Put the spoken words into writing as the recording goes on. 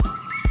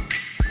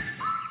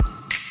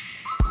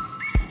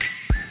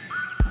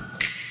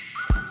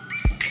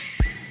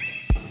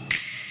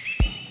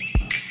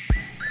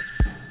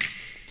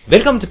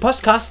Velkommen til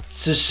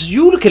Podcasts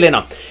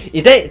julekalender.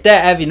 I dag der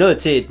er vi nået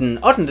til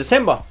den 8.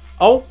 december,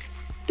 og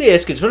det er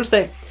Eskils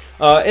fødselsdag.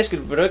 Og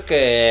Eskil, vil du ikke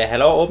have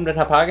lov at åbne den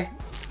her pakke?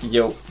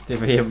 Jo,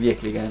 det vil jeg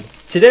virkelig gerne.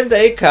 Til dem, der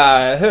ikke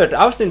har hørt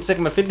afsnittet, så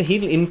kan man finde det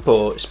hele inde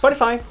på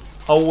Spotify.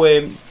 Og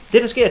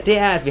det, der sker, det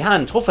er, at vi har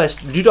en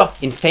trofast lytter,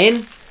 en fan,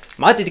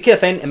 meget dedikeret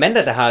fan,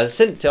 Amanda, der har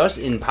sendt til os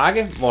en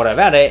pakke, hvor der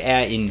hver dag er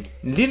en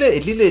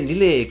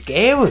lille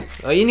gave.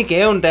 Og inde i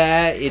gaven, der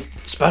er et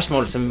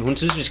spørgsmål, som hun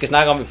synes, vi skal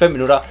snakke om i 5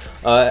 minutter.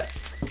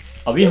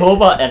 Og vi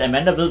håber, at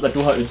Amanda ved, hvad du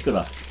har ønsket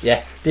dig. Ja,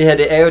 Det her,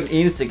 det er jo den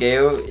eneste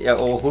gave, jeg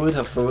overhovedet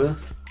har fået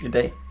i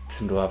dag.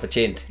 som du har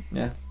fortjent.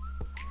 Ja.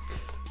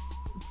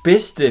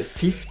 Bedste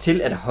fif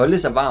til at holde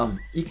sig varm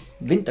i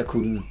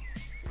vinterkulden.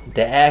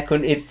 Der er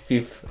kun ét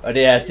fif, og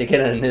det er at stikke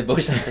hænderne ned i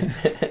bukserne.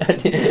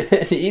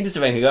 det eneste,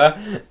 man kan gøre.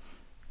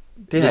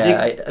 Det Hvis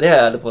har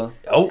jeg aldrig prøvet.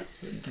 Jo.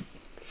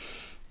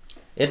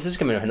 Ellers så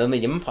skal man jo have noget med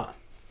hjemmefra.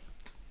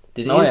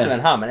 Det er det Nå, eneste, ja. man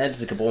har, man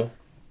altid kan bruge.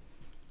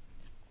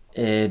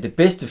 Det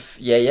bedste...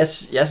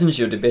 jeg synes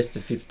jo, det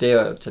bedste fif, det er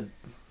at tage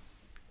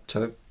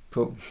tøj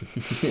på.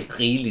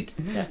 Rigeligt.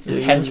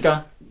 Ja. Handsker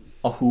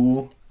og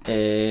hue.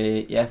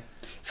 Ja.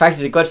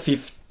 Faktisk et godt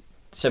fif,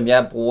 som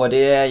jeg bruger,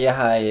 det er, at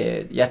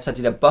jeg tager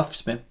de der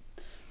buffs med.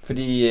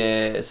 Fordi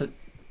så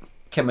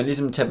kan man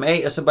ligesom tage dem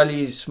af, og så bare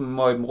lige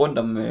smøge dem rundt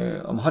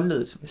om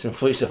håndledet. Hvis man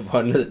fryser på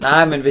håndledet.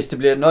 Nej, men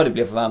når det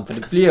bliver for varmt, for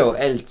det bliver jo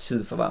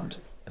altid for varmt.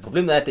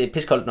 Problemet er, at det er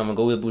piskoldt, når man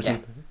går ud af bussen. Ja.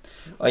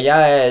 Og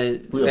jeg er...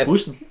 Ud af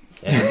bussen.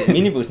 Ja, det er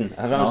minibussen.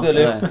 Og når man skal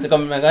ud og løbe, så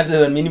kommer man godt til at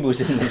høre en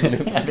minibus, inden man skal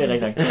løbe. Ja, det er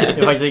rigtigt. Det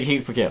er faktisk ikke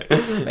helt forkert.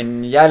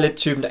 Men jeg er lidt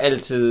typen, der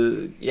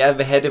altid... Jeg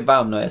vil have det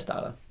varmt, når jeg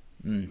starter.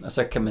 Mm. Og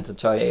så kan man tage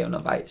tøj af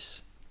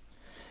undervejs.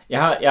 Jeg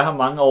har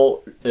mange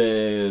år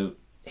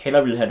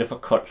hellere ville have det for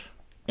koldt,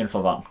 end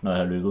for varmt, når jeg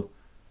har løbet.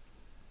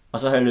 Og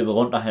så har jeg løbet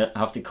rundt og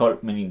haft det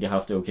koldt, men egentlig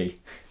haft det okay.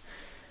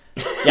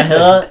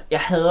 Jeg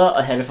hader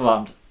at have det for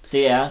varmt.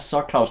 Det er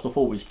så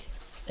klaustrofobisk.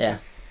 Ja.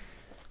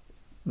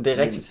 Det er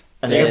rigtigt.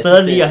 Altså jeg kan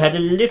bedre lide at have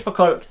det lidt for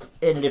koldt,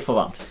 end lidt for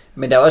varmt.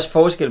 Men der er også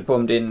forskel på,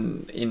 om det er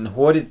en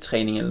hurtig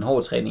træning, eller en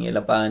hård træning,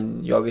 eller bare en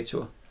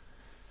joggetur.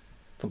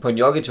 For på en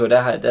joggetur,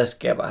 der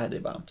skal jeg bare have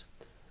det varmt.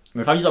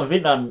 Men faktisk om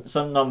vinteren,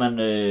 så når man...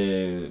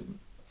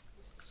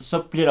 så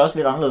bliver det også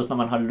lidt anderledes, når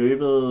man har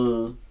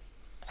løbet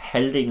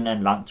halvdelen af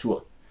en lang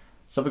tur.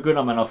 Så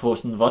begynder man at få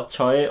sådan vådt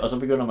tøj, og så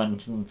begynder man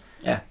sådan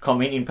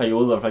komme ind i en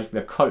periode, hvor det faktisk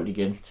bliver koldt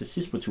igen til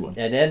sidst på turen.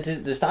 Ja,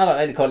 det starter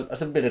rigtig koldt, og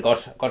så bliver det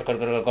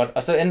godt.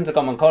 Og så enten så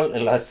går man kold,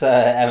 eller så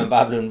er man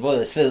bare blevet våd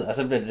af sved, og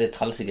så bliver det lidt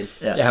træls igen.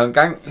 Ja. Jeg har jo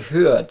engang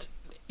hørt,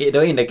 der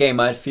var en, der gav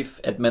mig et fif,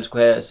 at man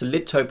skulle have så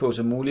lidt tøj på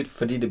som muligt,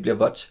 fordi det bliver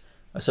vådt,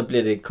 og så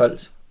bliver det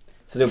koldt.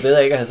 Så det er jo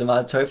bedre ikke at have så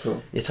meget tøj på.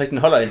 Jeg tror ikke, den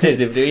holder intens.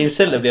 Det er jo en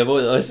selv, der bliver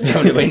våd også. Så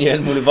det var ind i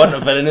alt muligt vådt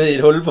og falder ned i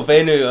et hul på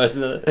Fanø og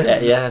sådan noget.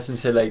 Ja, jeg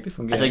synes heller ikke, det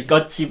fungerer. Altså et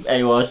godt tip er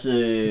jo også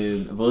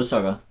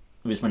vådsokker,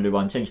 hvis man løber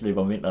orienteringsløb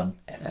om vinteren.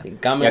 Ja, det er en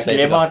gammel Jeg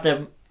klassiker. glemmer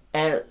dem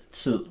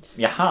altid.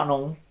 Jeg har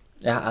nogen,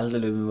 Jeg har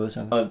aldrig løbet med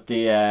vådsokker. og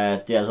det er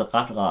altså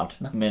ret rart.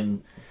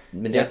 Men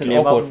Men det er også lidt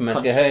awkward, for man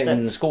skal have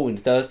en sko i en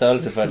større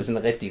størrelse, for det er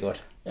sådan rigtig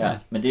godt. ja,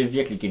 men det er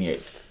virkelig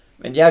genialt.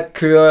 Men jeg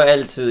kører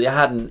altid, jeg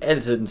har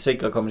altid den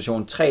sikre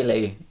kombination 3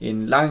 lag.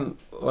 En lang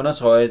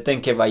undertrøje,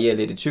 den kan variere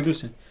lidt i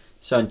tykkelse.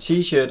 Så en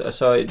t-shirt, og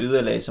så et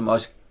yderlag, som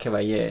også kan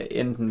variere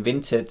enten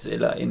vindtæt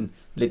eller en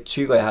lidt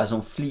tykkere. Jeg har sådan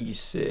nogle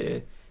flis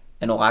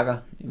anorakker,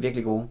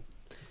 virkelig gode.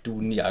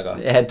 Dunjakker.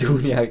 Ja,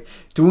 dunjakke.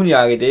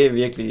 Dunjakke, det er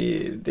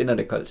virkelig, det er når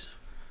det er koldt.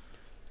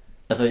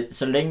 Altså,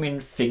 så længe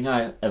mine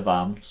fingre er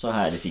varme, så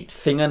har jeg det fint.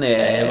 Fingrene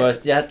Ja,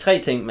 er... jeg har 3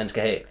 ting, man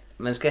skal have.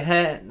 Man skal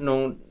have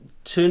nogle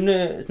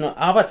tynde sådan nogle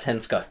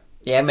arbejdshandsker.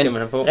 Ja, skal men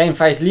man have på. rent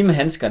faktisk lige med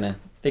handskerne.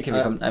 Det kan vi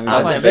komme...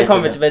 Det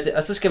kommer vi tilbage til.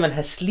 Og så skal man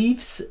have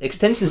sleeves,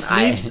 extension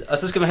sleeves, og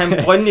så skal man have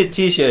en brønjet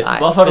t-shirt.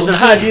 Hvorfor Hvis man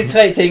har de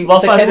 3 ting,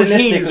 Hvorfor så er kan du det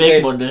næsten helt ikke gå væk,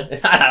 galt. Munde?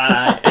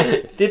 Nej.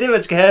 Det er det,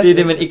 man skal have. Det er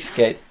det, man ikke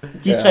skal.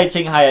 De 3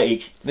 ting har jeg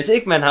ikke. Hvis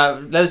ikke man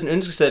har lavet sin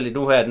ønskeseddel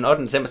nu her den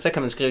 8. december, så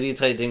kan man skrive de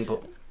 3 ting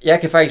på.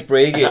 Jeg kan faktisk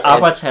breake... Altså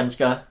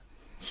arbejdshandsker,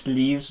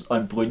 sleeves og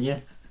en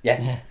brynje. Ja.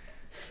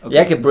 Okay.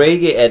 Jeg kan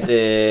breake, at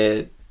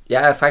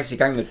jeg er faktisk i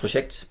gang med et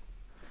projekt.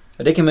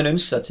 Og det kan man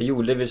ønske sig til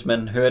jul, det hvis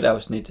man hørte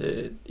afsnit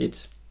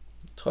 1,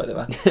 tror jeg det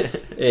var.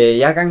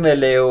 Jeg er i gang med at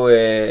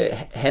lave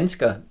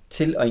handsker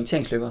til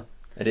orienteringsløbere.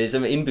 Er det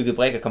simpelthen indbygget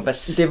brik og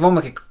kompas? Det er,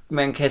 hvor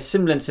man kan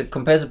simpelthen sætte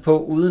kompasset på,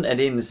 uden at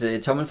ens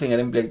tommelfinger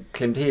den bliver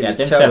klemt helt Ja,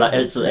 den tør. falder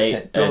altid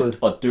af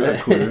og dør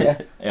af kulde. Ja.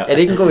 Ja. Er det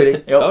ikke en god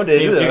idé? Jo, det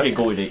er lyder en virkelig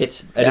god idé.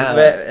 Fedt.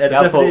 Er det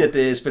så på. fordi, at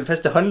det er spændt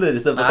fast til håndledet i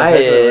stedet for Nej,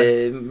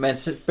 kompasset? man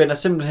spænder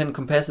simpelthen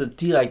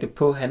kompasset direkte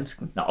på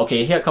handsken. Nå,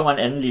 okay, her kommer en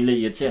anden lille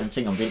irriterende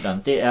ting om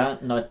vinteren. Det er,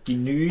 når de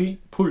nye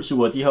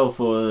pulsure, de har jo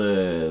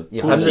fået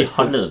puls i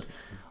håndledet.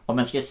 Og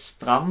man skal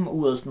stramme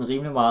uret sådan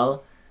rimelig meget.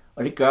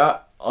 Og det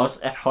gør også,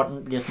 at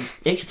hånden bliver sådan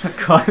ekstra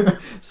kold.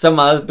 Så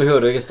meget behøver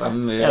du ikke at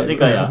stramme. Ja, det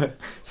gør jeg.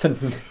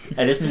 Sådan.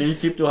 Er det sådan en lille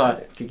tip, du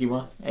kan give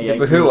mig? At Det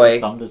behøver ikke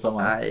ikke. stramme det så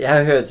meget? Nej, jeg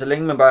har hørt, så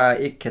længe man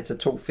bare ikke kan tage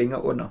 2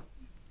 fingre under,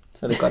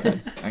 så er det godt nok.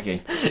 Okay.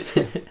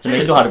 Så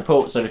længe du har det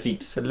på, så er det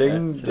fint. Så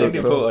længe Så det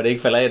er på, og det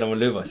ikke falder af, når man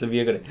løber, så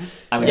virker det.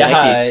 Jamen, Jeg det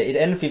er har rigtigt. et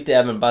andet fif, det er,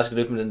 at man bare skal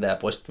løbe med den der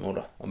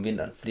brystmotor om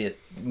vinteren, fordi at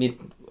mit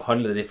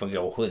håndled, det fungerer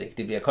overhovedet ikke.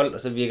 Det bliver koldt,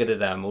 og så virker det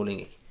der måling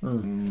ikke.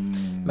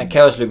 Man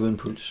kan også løbe uden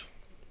puls.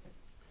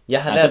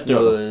 Jeg har Ja, så lært dør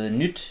du. noget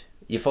nyt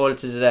i forhold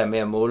til det der med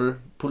at måle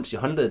puls i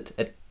håndledet,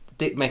 at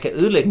man kan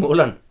ødelægge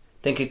måleren.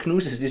 Den kan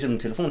knuses ligesom en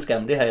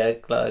telefonskærm, det har jeg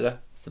ikke klaret at gøre.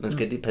 Så man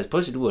skal lige passe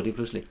på sit ur lige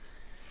pludselig.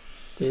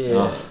 Det,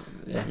 Nå.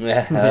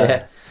 ja. Ja.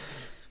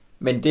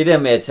 Men det der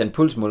med at tage en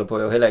pulsmåler på,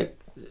 er jo heller ikke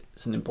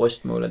sådan en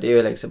brystmåler. Det er jo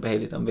heller ikke så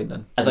behageligt om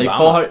vinteren. Altså i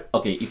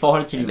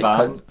forhold til Det er de lidt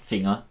varme koldt.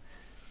 fingre,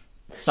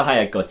 så har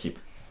jeg et godt tip.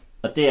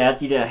 Og det er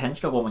de der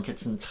handsker, hvor man kan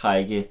sådan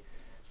trække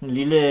sådan en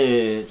lille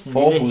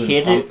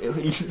hætte,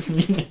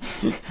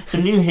 sådan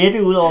en lille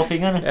hætte ud over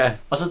fingrene, Ja.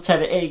 og så tage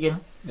det af igen.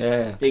 Ja.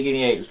 Det er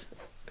genialt.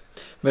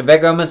 Men hvad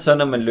gør man så,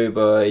 når man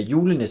løber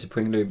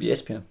julenissepointløb i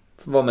Esbjerg?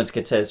 Hvor man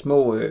skal tage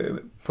små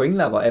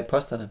pointlapper af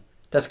posterne.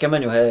 Der skal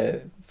man jo have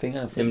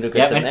fingrene fri. Jamen, du kan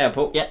Ja, tage men- den af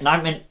på. Ja,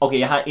 nej, men okay,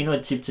 jeg har endnu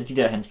et tip til de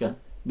der handsker.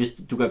 Hvis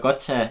du kan godt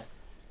tage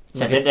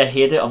Man kan den der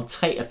hætte om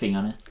 3 af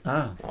fingrene.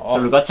 Ah, Så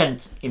du kan godt tage en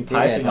det er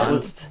pegefinger ud.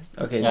 advanced.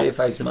 okay, Ja, det er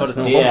faktisk så får meget du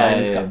sådan smart.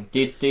 nogle Det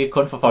handsker. det er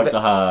kun for folk, der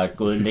har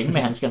gået længe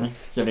med handskerne,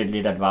 så det er et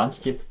lidt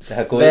advanced tip. Der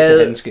har gået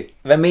til handske.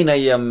 Hvad mener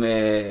I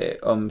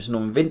om sådan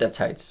nogle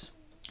vintertights?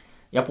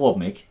 Jeg bruger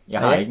dem ikke. Jeg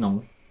har Nej. ikke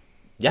nogen.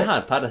 Jeg har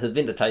et par, der hedder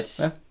vinter tights.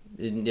 Ja.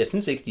 Jeg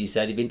synes ikke, de er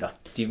særlig vinter.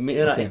 De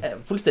minder Okay.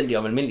 fuldstændig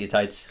om almindelige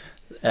tights.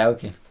 Ja,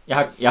 okay.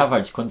 Jeg har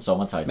faktisk kun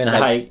sommertights. Men Jeg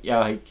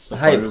har ikke så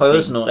Har I kolde prøvet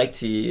ben. sådan nogle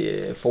rigtig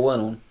forrede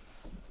nogen?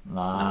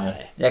 Nej.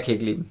 Jeg kan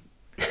ikke lide dem.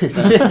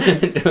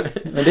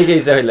 Men det kan I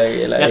så heller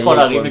ikke. Eller Jeg tror,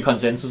 der er ikke rimelig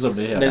konsensus om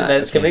det her. Men Nej,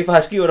 hvad, skal okay. man ikke bare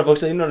have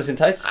skiunderbukser ind under sin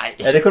tights?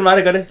 Nej. Er det kun mig,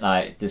 der gør det?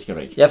 Nej, det skal du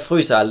ikke. Jeg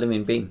fryser aldrig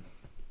mine ben.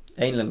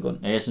 Af en eller anden grund.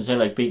 Ja, jeg synes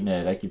heller ikke,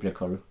 benene rigtig bliver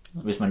kolde.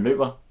 Hvis man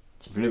løber,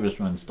 selvfølgelig hvis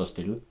man står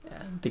stille.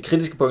 Det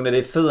kritiske punkt er, det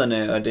er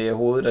fødderne, og det er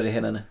hovedet, og det er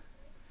hænderne.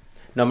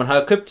 Når man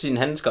har købt sine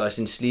handsker og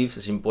sine sleeves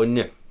og sin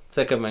brynje,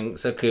 så kan man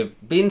så købe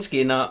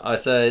benskinner og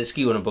så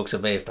skiunderbukser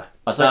bagefter.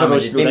 Og så har kan man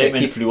du et slutte af med en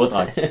vinterkit.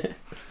 flyverdragt.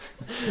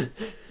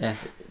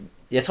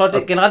 Jeg tror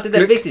det, generelt, det der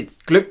er gløgg. vigtigt.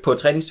 Gløk på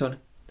træningsturene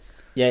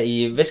Ja,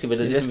 i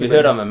væskebæltet, I ligesom vi væskebæltet.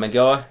 hørte om, at man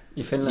gjorde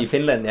i Finland. i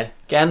Finland, ja.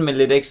 Gerne med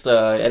lidt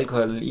ekstra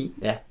alkohol i.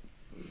 Ja.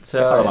 Så, Så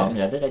får du varme,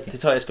 ja, det er rigtigt. Det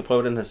tror jeg, jeg skal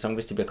prøve den her sæson,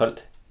 hvis det bliver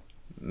koldt.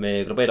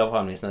 Med global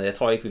opvarmning og sådan noget. Jeg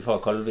tror ikke, vi får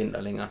kolde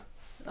vinter længere.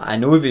 Nej,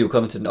 nu er vi jo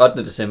kommet til den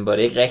 8. december, og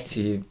det er ikke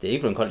rigtig Det er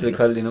ikke blevet koldt. blevet endnu.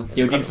 koldt endnu.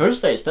 Det er jo din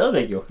fødselsdag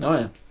stadigvæk jo. Nå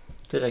ja,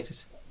 det er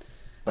rigtigt.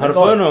 Har du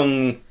fået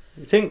nogle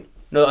ting?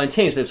 Noget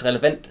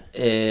orienteringsløbsrelevant?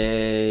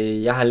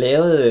 Jeg har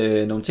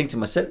lavet nogle ting til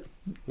mig selv.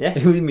 Ja.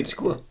 Ude i mit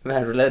skur. Hvad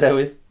har du lavet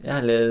derude? Jeg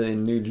har lavet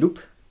en ny loop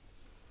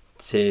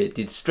Til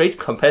dit straight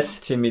kompas.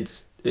 til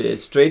mit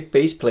straight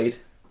base plate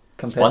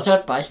kompas. Sponsored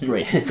by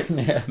Straight.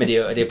 Men det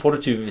er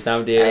prototype, vi snakker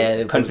om. Det er, Ja,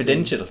 det er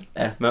confidential.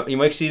 Ja. I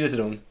må ikke sige det til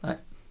nogen.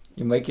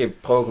 I må ikke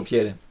prøve at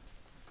kopiere det.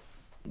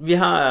 Vi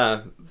har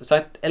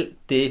sagt alt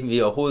det,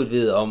 vi overhovedet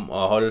ved om at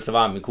holde sig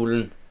varm i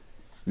kulden.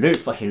 Løb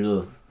for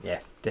helvede. Ja,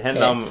 det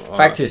handler om...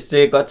 Faktisk, det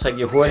er et godt trick.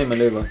 Jo hurtigere man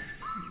løber,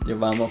 jo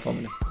varmere får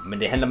man det. Men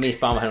det handler mest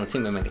bare om at have nogle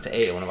ting med, man kan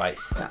tage af undervejs.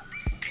 Ja. Det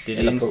er det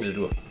Eller eneste, på. det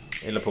dur.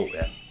 Eller på, ja.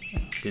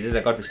 Det er det, der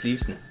er godt ved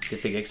sleevesene. Det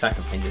fik jeg ikke sagt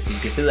om Printer Sleeve.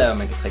 Det fede er, at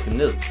man kan trække dem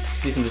ned.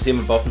 Ligesom du siger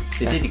med buffen.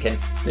 Det er det, de kan.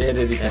 Det er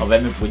det, vi kan. Og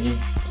hvad med brynjen?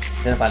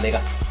 Den er bare lækker.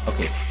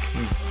 Okay.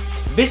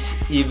 Hvis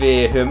I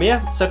vil høre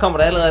mere, så kommer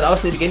der allerede et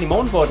afsnit igen i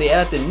morgen, hvor det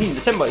er den 9.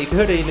 december. I kan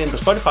høre det inde på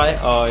Spotify,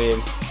 og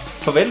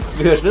farvel.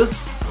 Vi høres ved.